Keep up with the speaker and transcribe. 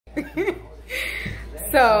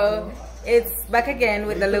So it's back again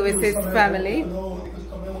with the Lewis's family,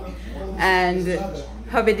 and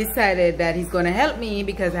Hubby decided that he's gonna help me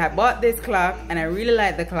because I bought this clock and I really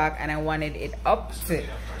like the clock and I wanted it up to.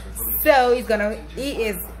 So he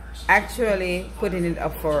is actually putting it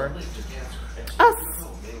up for us.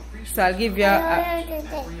 So I'll give you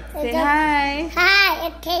say hi. Hi,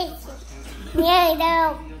 okay. Yeah,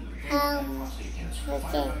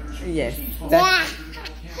 yes. yeah.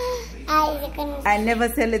 I never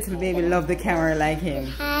said little baby love the camera like him.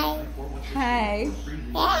 Hi. Hi.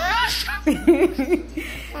 Yeah.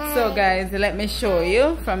 So guys, let me show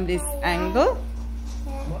you from this angle.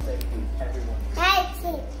 Hi.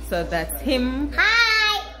 So that's him.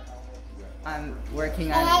 Hi. I'm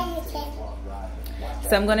working on it.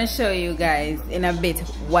 So I'm gonna show you guys in a bit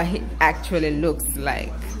what it actually looks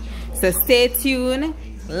like. So stay tuned,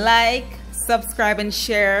 like, subscribe and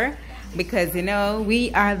share, because you know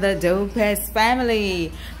we are the dopest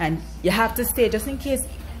family and you have to stay just in case.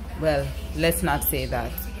 Well, let's not say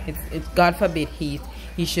that. It's God forbid he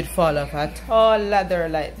should fall off a tall ladder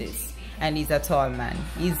like this, and he's a tall man.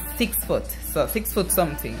 He's 6 foot, so 6 foot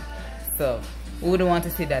something. So we wouldn't want to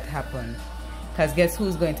see that happen, because guess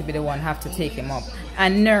who's going to be the one have to take him up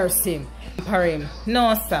and nurse him, pamper him?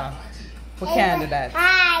 No sir, we can't do that.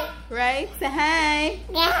 Hi. Right? Say hi.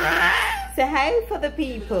 Yeah. Say hi for the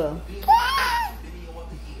people.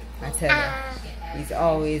 I tell you, he's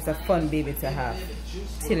always a fun baby to have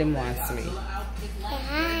till him wants to leave.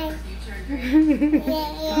 Hi.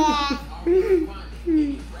 Yeah.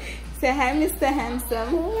 Say hi, Mr.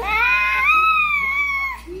 Handsome.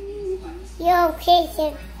 Yo,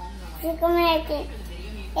 patient.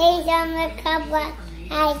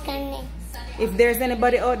 If there's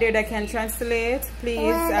anybody out there that can translate,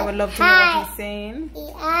 please, I would love to know what he's saying.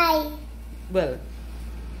 Well,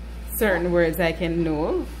 certain words I can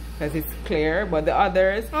know because it's clear, but the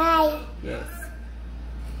others, yes.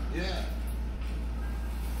 Yeah.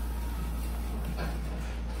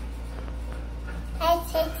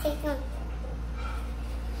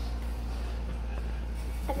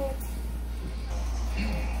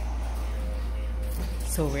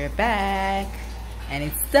 So we're back and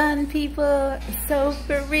it's done, people. It's so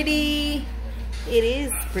pretty. It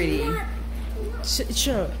is pretty.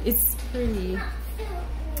 Sure, it's pretty.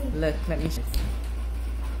 Look, let me show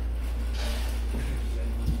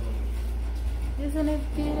you. Isn't it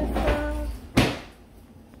beautiful?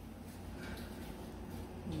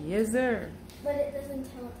 Yes, sir. But it doesn't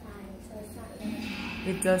tell time, so it's not.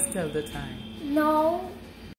 It does tell the time. No.